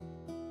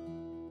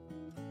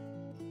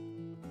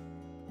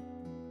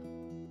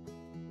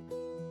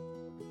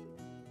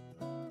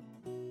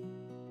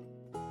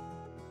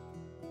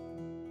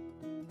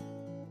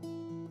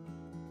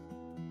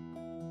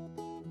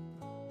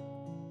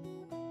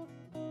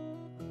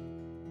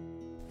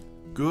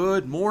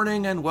Good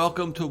morning and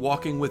welcome to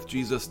Walking with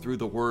Jesus Through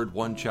the Word,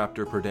 one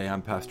chapter per day.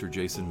 I'm Pastor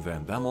Jason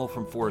Van Bemmel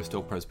from Forest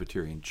Hill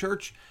Presbyterian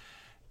Church.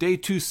 Day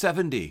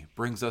 270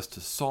 brings us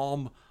to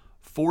Psalm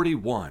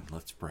 41.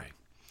 Let's pray.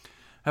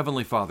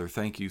 Heavenly Father,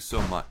 thank you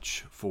so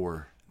much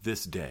for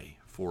this day,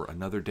 for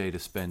another day to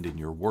spend in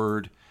your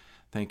Word.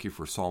 Thank you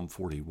for Psalm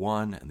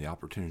 41 and the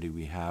opportunity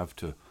we have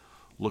to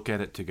look at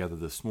it together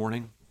this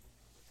morning.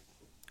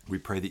 We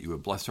pray that you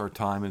would bless our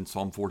time in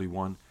Psalm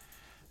 41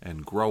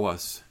 and grow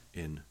us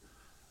in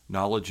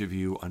knowledge of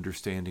you,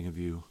 understanding of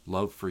you,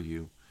 love for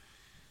you,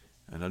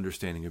 and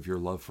understanding of your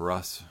love for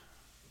us.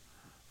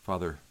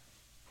 Father,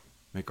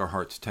 make our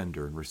hearts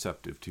tender and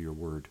receptive to your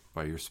word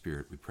by your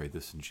Spirit. We pray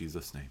this in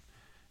Jesus' name.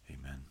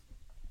 Amen.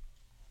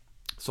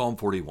 Psalm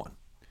 41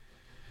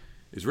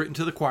 is written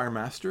to the choir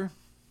master,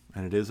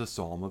 and it is a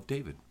psalm of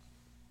David.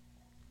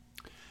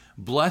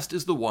 Blessed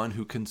is the one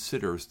who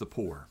considers the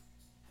poor.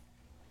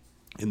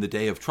 In the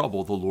day of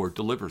trouble, the Lord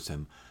delivers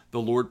him.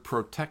 The Lord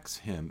protects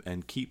him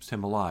and keeps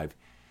him alive.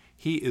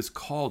 He is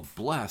called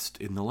blessed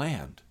in the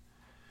land.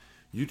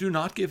 You do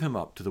not give him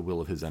up to the will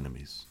of his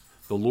enemies.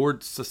 The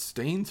Lord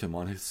sustains him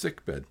on his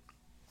sickbed.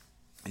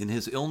 In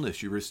his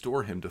illness you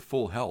restore him to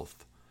full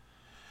health.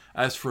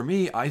 As for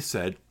me, I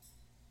said,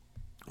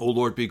 O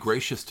Lord, be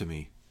gracious to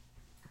me.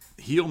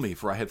 Heal me,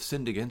 for I have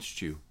sinned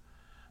against you.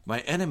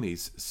 My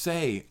enemies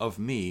say of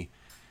me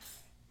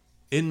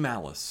in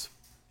malice,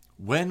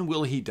 when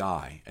will he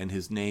die and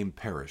his name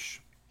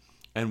perish?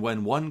 And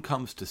when one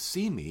comes to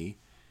see me,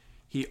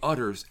 he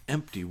utters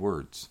empty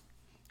words,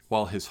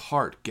 while his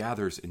heart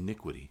gathers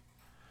iniquity.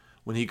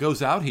 When he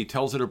goes out, he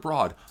tells it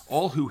abroad.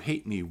 All who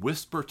hate me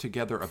whisper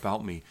together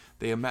about me.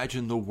 They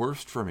imagine the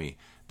worst for me.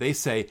 They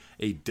say,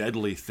 a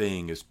deadly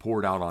thing is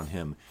poured out on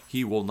him.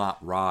 He will not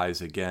rise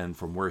again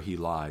from where he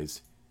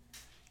lies.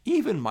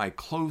 Even my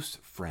close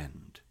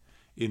friend,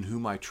 in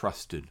whom I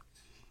trusted,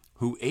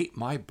 who ate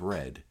my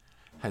bread,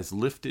 has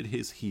lifted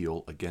his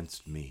heel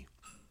against me.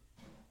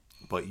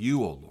 But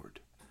you, O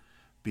Lord,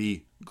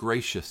 be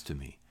gracious to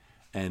me,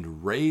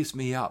 and raise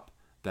me up,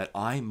 that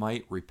I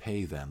might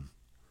repay them.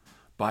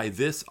 By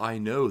this I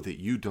know that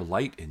you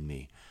delight in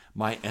me.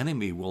 My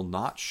enemy will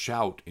not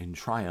shout in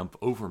triumph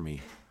over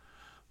me.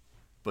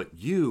 But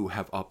you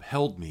have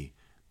upheld me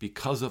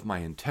because of my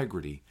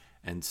integrity,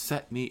 and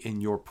set me in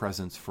your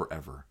presence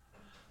forever.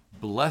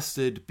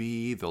 Blessed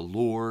be the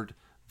Lord,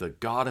 the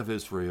God of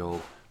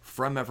Israel,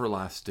 from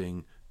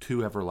everlasting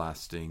to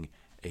everlasting.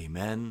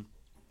 Amen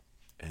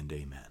and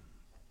amen.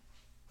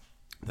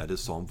 That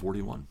is Psalm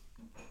 41.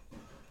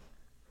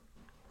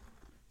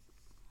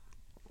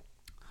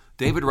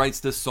 David writes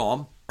this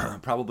psalm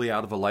probably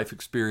out of a life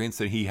experience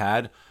that he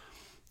had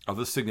of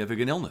a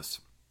significant illness.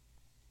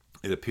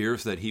 It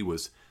appears that he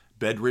was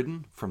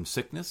bedridden from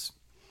sickness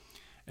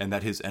and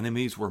that his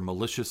enemies were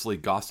maliciously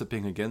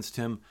gossiping against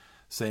him,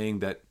 saying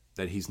that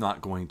he's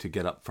not going to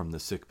get up from the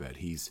sickbed.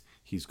 He's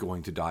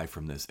going to die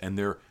from this. And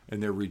they're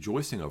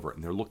rejoicing over it,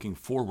 and they're looking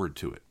forward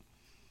to it.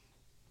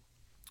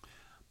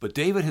 But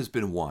David has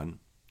been one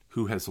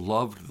who has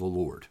loved the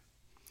Lord.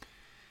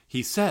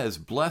 He says,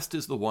 blessed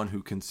is the one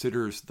who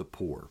considers the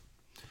poor.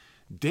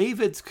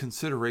 David's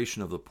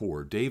consideration of the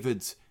poor,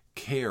 David's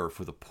care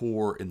for the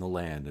poor in the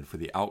land and for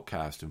the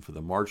outcast and for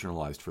the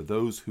marginalized, for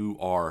those who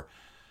are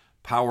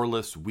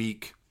powerless,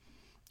 weak,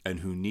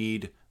 and who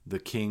need the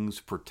king's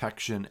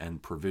protection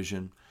and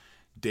provision,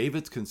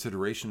 David's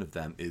consideration of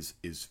them is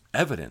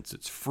evidence,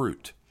 it's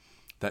fruit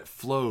that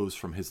flows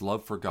from his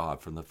love for God,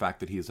 from the fact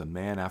that he is a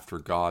man after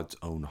God's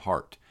own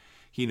heart.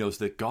 He knows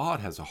that God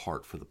has a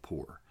heart for the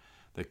poor,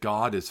 that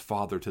God is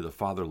father to the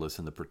fatherless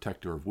and the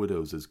protector of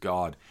widows is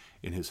God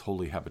in his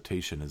holy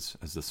habitation, as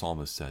the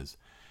psalmist says.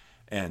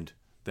 And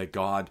that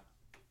God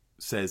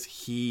says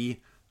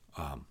he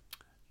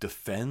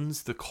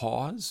defends the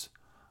cause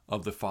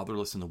of the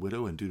fatherless and the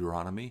widow in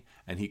Deuteronomy,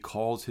 and he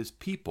calls his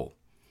people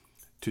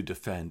to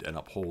defend and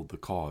uphold the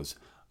cause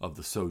of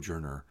the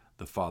sojourner,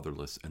 the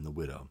fatherless, and the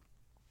widow.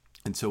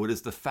 And so it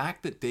is the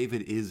fact that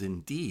David is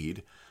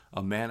indeed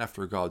a man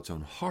after God's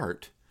own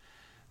heart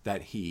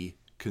that he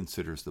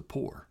considers the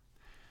poor.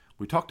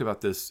 We talked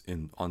about this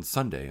on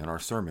Sunday in our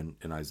sermon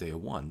in Isaiah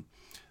 1,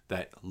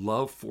 that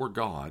love for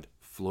God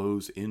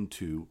flows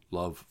into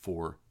love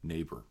for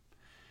neighbor,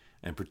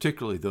 and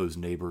particularly those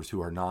neighbors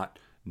who are not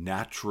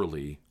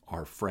naturally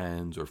our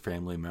friends or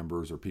family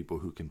members or people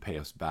who can pay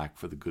us back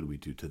for the good we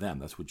do to them.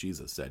 That's what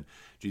Jesus said.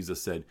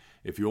 Jesus said,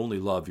 if you only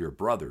love your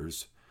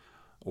brothers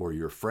or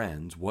your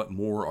friends, what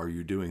more are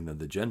you doing than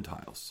the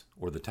Gentiles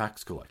or the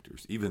tax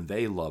collectors? Even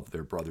they love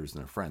their brothers and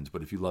their friends.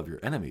 But if you love your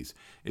enemies,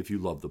 if you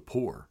love the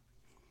poor,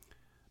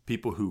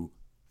 people who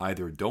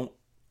either don't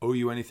owe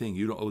you anything,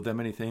 you don't owe them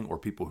anything, or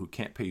people who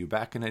can't pay you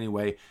back in any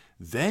way,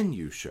 then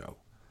you show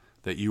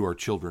that you are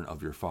children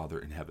of your Father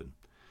in heaven.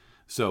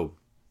 So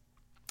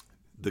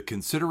the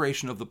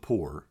consideration of the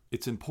poor,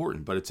 it's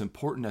important, but it's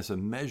important as a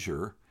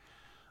measure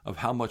of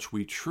how much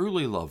we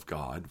truly love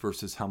God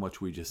versus how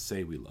much we just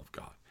say we love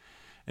God.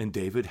 And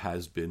David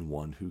has been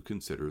one who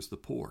considers the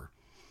poor.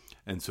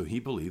 And so he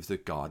believes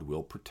that God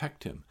will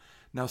protect him.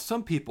 Now,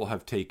 some people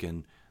have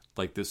taken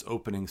like this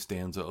opening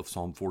stanza of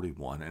Psalm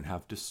 41 and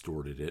have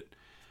distorted it.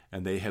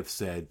 And they have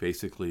said,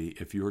 basically,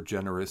 if you're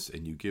generous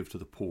and you give to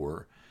the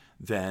poor,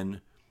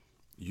 then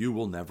you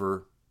will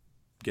never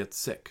get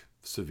sick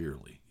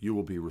severely. You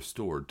will be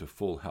restored to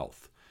full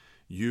health.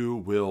 You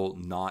will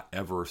not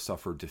ever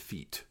suffer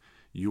defeat.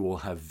 You will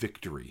have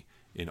victory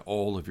in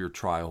all of your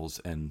trials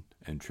and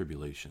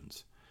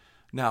tribulations.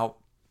 Now,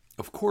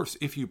 of course,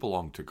 if you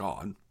belong to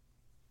God,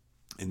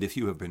 and if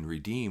you have been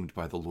redeemed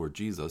by the Lord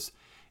Jesus,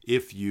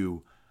 if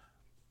you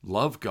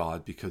love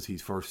God because he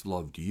first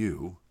loved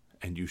you,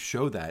 and you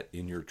show that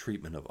in your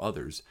treatment of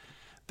others,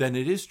 then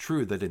it is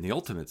true that in the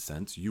ultimate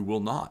sense, you will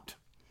not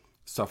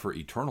suffer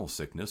eternal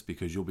sickness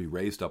because you'll be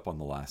raised up on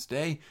the last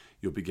day.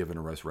 You'll be given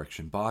a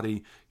resurrection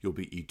body. You'll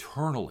be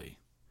eternally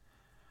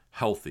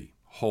healthy,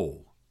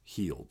 whole,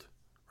 healed,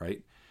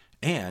 right?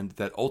 And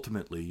that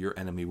ultimately your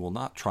enemy will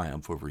not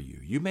triumph over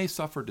you. You may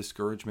suffer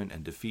discouragement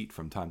and defeat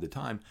from time to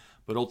time,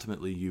 but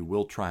ultimately you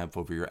will triumph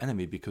over your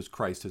enemy because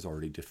Christ has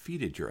already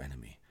defeated your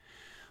enemy.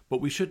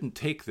 But we shouldn't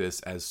take this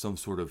as some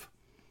sort of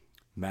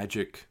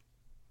magic,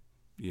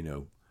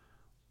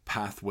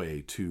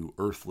 pathway to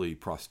earthly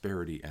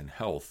prosperity and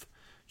health.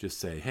 Just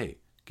say, hey,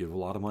 give a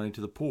lot of money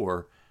to the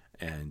poor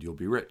and you'll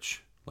be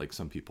rich, like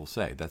some people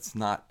say. That's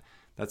not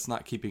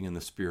keeping in the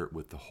spirit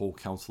with the whole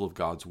counsel of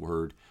God's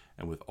word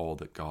and with all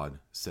that God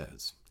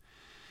says.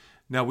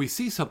 Now we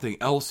see something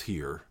else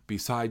here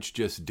besides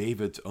just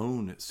David's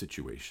own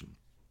situation.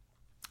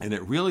 And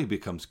it really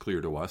becomes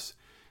clear to us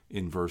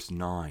in verse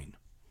 9.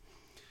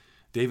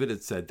 David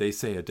had said, they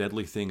say a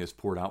deadly thing is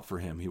poured out for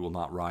him. He will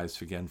not rise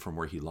again from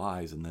where he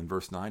lies. And then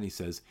verse 9, he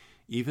says,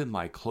 even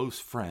my close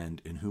friend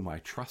in whom I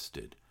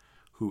trusted,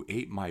 who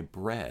ate my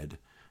bread,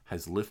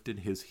 has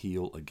lifted his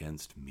heel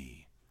against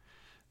me.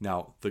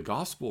 Now, the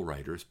gospel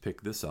writers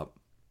pick this up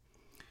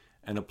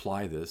and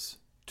apply this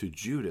to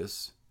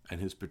Judas and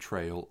his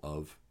betrayal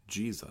of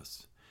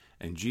Jesus.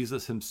 And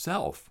Jesus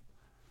himself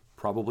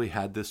probably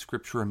had this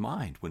scripture in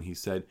mind when he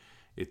said,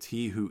 it's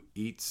he who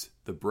eats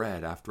the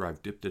bread after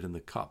I've dipped it in the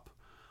cup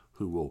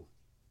who will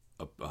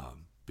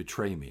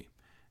betray me.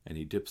 And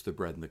he dips the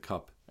bread in the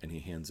cup and he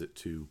hands it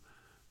to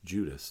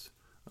Judas.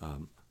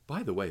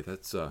 By the way,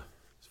 that's, as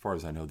far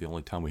as I know, the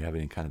only time we have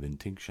any kind of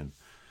intinction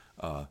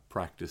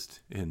practiced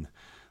in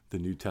the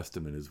New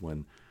Testament is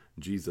when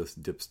Jesus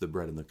dips the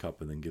bread in the cup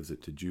and then gives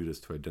it to Judas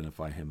to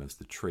identify him as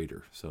the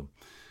traitor. So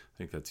I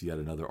think that's yet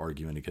another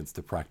argument against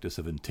the practice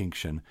of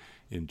intinction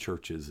in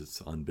churches.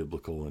 It's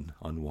unbiblical and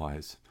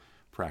unwise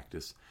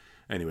practice.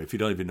 Anyway, if you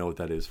don't even know what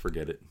that is,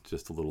 forget it.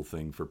 Just a little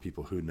thing for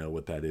people who know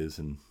what that is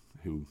and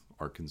who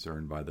are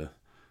concerned by the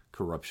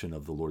corruption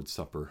of the Lord's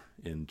Supper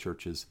in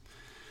churches.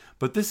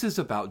 But this is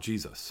about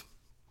Jesus.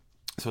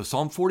 So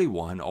Psalm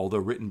 41, although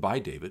written by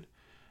David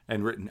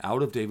and written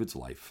out of David's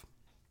life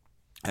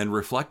and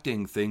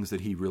reflecting things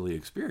that he really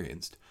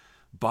experienced,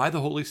 by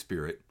the Holy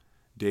Spirit,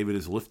 David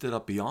is lifted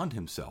up beyond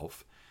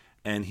himself,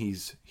 and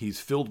he's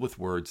filled with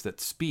words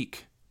that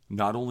speak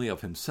not only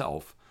of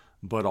himself,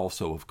 but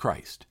also of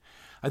Christ.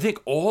 I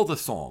think all the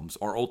Psalms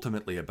are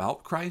ultimately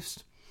about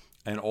Christ,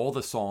 and all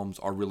the Psalms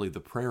are really the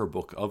prayer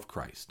book of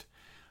Christ.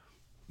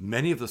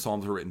 Many of the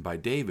Psalms are written by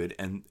David,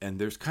 and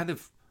there's kind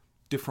of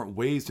different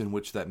ways in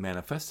which that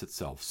manifests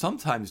itself.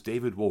 Sometimes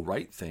David will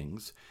write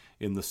things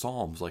in the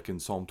Psalms, like in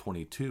Psalm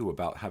 22,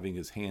 about having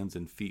his hands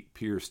and feet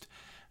pierced,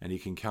 and he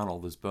can count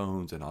all his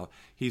bones, and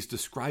he's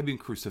describing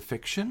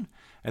crucifixion,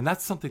 and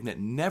that's something that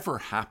never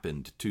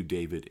happened to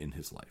David in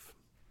his life.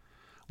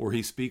 Or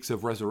he speaks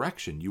of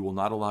resurrection. You will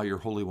not allow your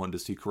Holy One to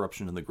see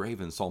corruption in the grave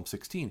in Psalm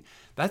 16.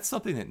 That's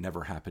something that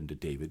never happened to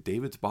David.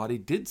 David's body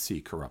did see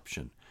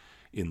corruption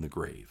in the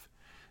grave.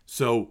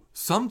 So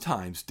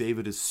sometimes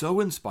David is so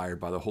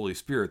inspired by the Holy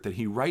Spirit that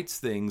he writes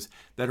things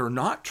that are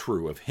not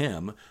true of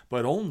him,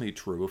 but only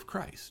true of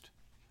Christ.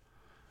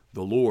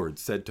 The Lord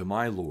said to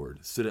my Lord,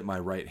 sit at my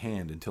right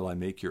hand until I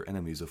make your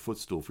enemies a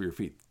footstool for your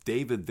feet.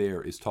 David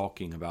there is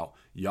talking about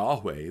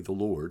Yahweh, the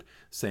Lord,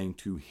 saying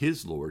to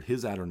his Lord,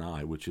 his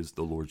Adonai, which is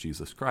the Lord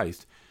Jesus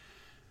Christ.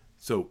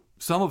 So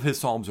some of his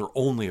Psalms are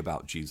only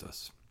about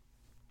Jesus.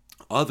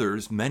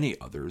 Others, many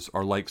others,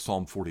 are like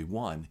Psalm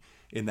 41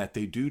 in that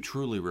they do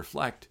truly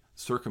reflect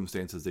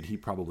circumstances that he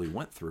probably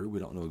went through. We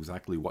don't know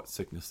exactly what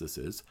sickness this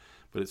is,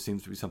 but it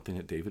seems to be something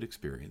that David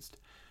experienced.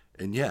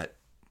 And yet,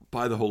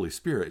 by the Holy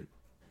Spirit,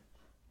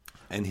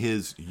 and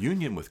his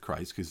union with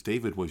Christ, because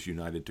David was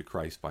united to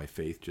Christ by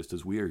faith, just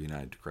as we are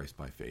united to Christ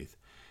by faith,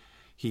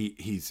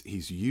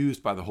 he's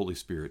used by the Holy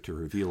Spirit to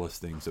reveal us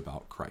things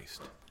about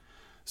Christ.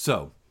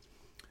 So,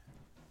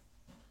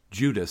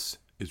 Judas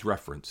is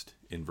referenced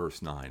in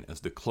verse 9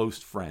 as the close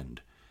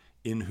friend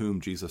in whom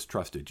Jesus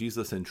trusted.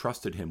 Jesus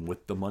entrusted him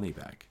with the money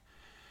bag.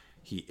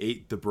 He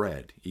ate the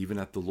bread, even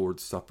at the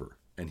Lord's Supper,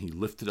 and he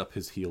lifted up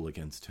his heel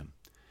against him.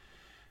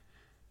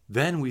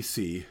 Then we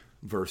see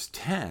verse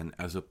 10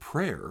 as a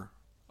prayer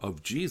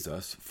of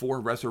Jesus for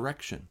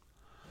resurrection.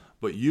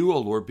 But you, O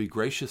Lord, be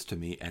gracious to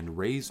me and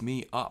raise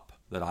me up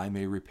that I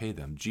may repay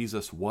them.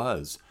 Jesus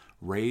was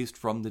raised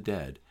from the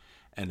dead,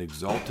 and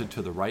exalted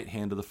to the right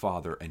hand of the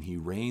Father, and he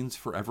reigns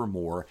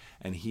forevermore,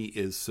 and he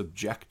is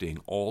subjecting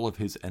all of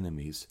his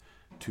enemies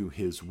to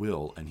his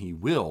will, and he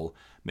will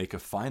make a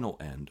final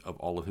end of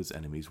all of his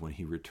enemies when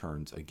he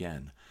returns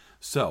again.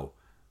 So,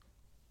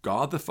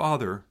 God the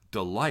Father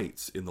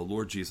delights in the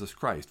Lord Jesus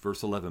Christ.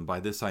 Verse 11, by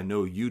this I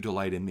know you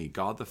delight in me.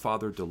 God the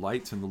Father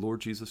delights in the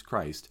Lord Jesus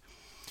Christ,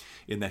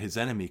 in that his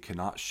enemy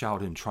cannot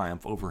shout in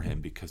triumph over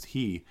him, because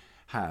he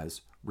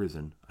has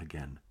risen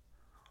again.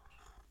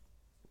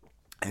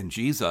 And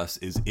Jesus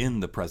is in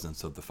the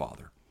presence of the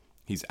Father.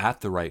 He's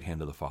at the right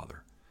hand of the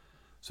Father.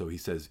 So he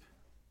says,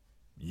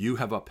 you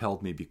have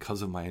upheld me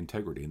because of my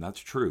integrity. And that's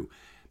true.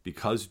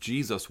 Because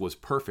Jesus was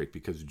perfect,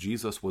 because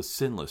Jesus was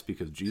sinless,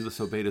 because Jesus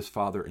obeyed his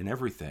Father in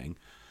everything,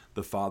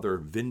 the Father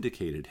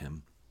vindicated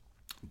him,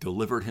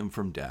 delivered him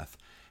from death,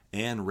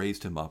 and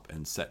raised him up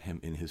and set him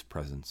in his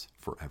presence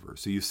forever.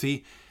 So you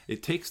see,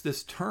 it takes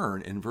this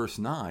turn in verse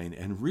 9,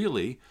 and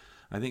really,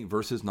 I think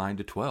verses 9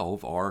 to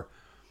 12 are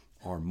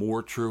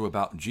more true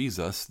about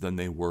Jesus than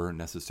they were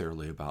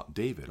necessarily about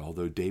David,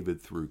 although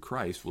David through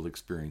Christ will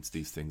experience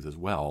these things as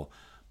well,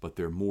 but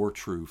they're more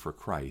true for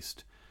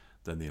Christ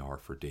than they are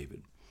for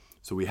David.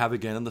 So we have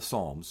again in the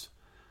Psalms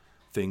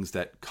things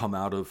that come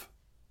out of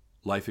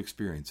life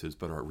experiences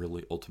but are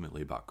really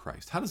ultimately about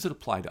Christ. How does it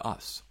apply to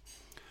us?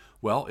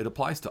 Well, it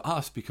applies to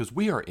us because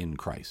we are in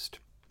Christ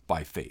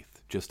by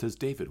faith, just as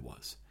David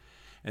was.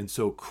 And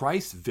so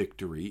Christ's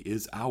victory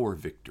is our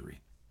victory.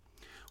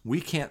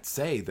 We can't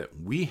say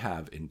that we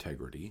have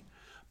integrity,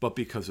 but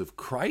because of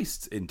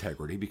Christ's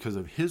integrity, because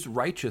of his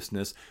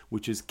righteousness,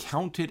 which is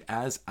counted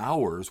as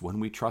ours when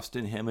we trust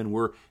in him and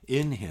we're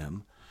in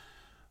him,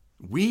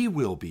 we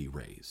will be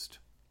raised.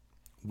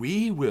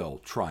 We will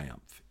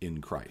triumph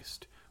in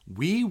Christ.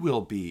 We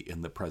will be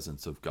in the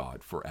presence of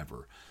God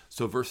forever.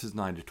 So verses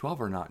 9 to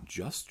 12 are not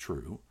just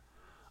true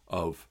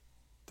of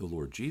the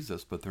Lord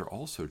Jesus, but they're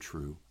also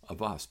true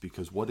of us,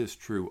 because what is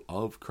true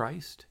of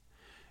Christ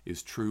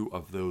is true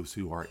of those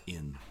who are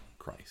in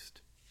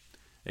Christ.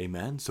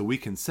 Amen? So we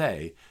can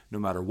say, no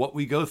matter what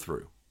we go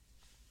through,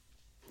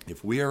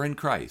 if we are in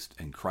Christ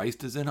and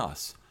Christ is in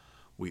us,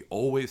 we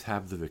always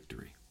have the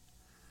victory.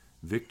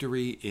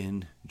 Victory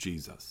in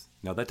Jesus.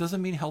 Now, that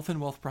doesn't mean health and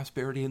wealth,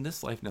 prosperity in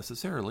this life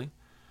necessarily.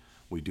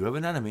 We do have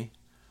an enemy,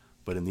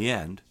 but in the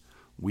end,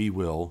 we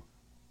will,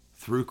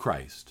 through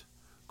Christ,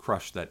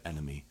 crush that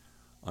enemy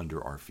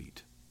under our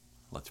feet.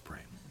 Let's pray.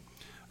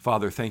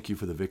 Father, thank you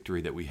for the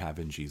victory that we have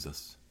in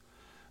Jesus.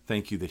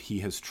 Thank you that he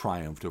has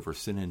triumphed over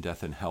sin and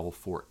death and hell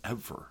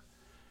forever,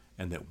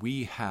 and that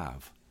we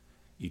have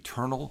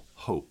eternal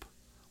hope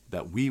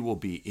that we will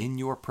be in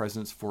your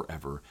presence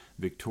forever,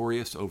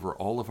 victorious over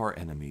all of our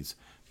enemies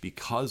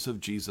because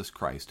of Jesus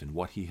Christ and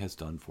what he has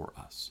done for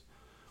us.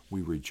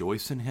 We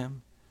rejoice in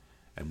him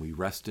and we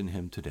rest in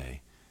him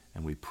today,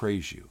 and we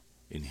praise you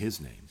in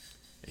his name.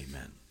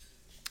 Amen.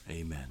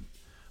 Amen.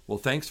 Well,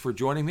 thanks for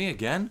joining me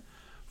again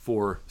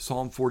for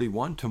Psalm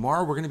 41.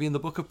 Tomorrow we're going to be in the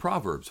book of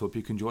Proverbs. Hope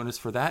you can join us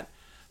for that.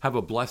 Have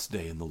a blessed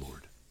day in the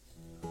Lord.